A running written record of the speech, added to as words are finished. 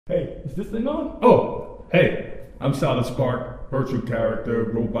Hey, is this thing on? Oh, hey, I'm Solid Spark, virtual character,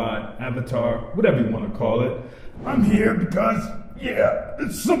 robot, avatar, whatever you want to call it. I'm here because,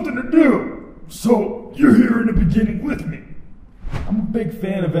 it's something to do. So, you're here in the beginning with me. I'm a big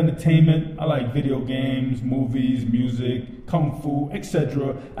fan of entertainment. I like video games, movies, music, kung fu,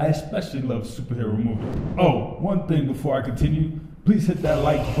 etc. I especially love superhero movies. Oh, one thing before I continue. Please hit that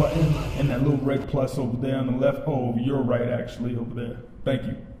like button and that little red plus over there on the left. Oh, you're right, actually, over there. Thank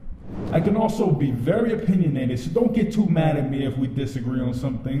you. I can also be very opinionated, so don't get too mad at me if we disagree on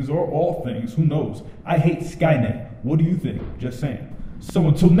some things or all things. Who knows? I hate Skynet. What do you think? Just saying. So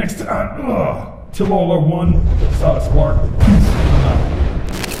until next time, till all are one, Solid Spark. Peace.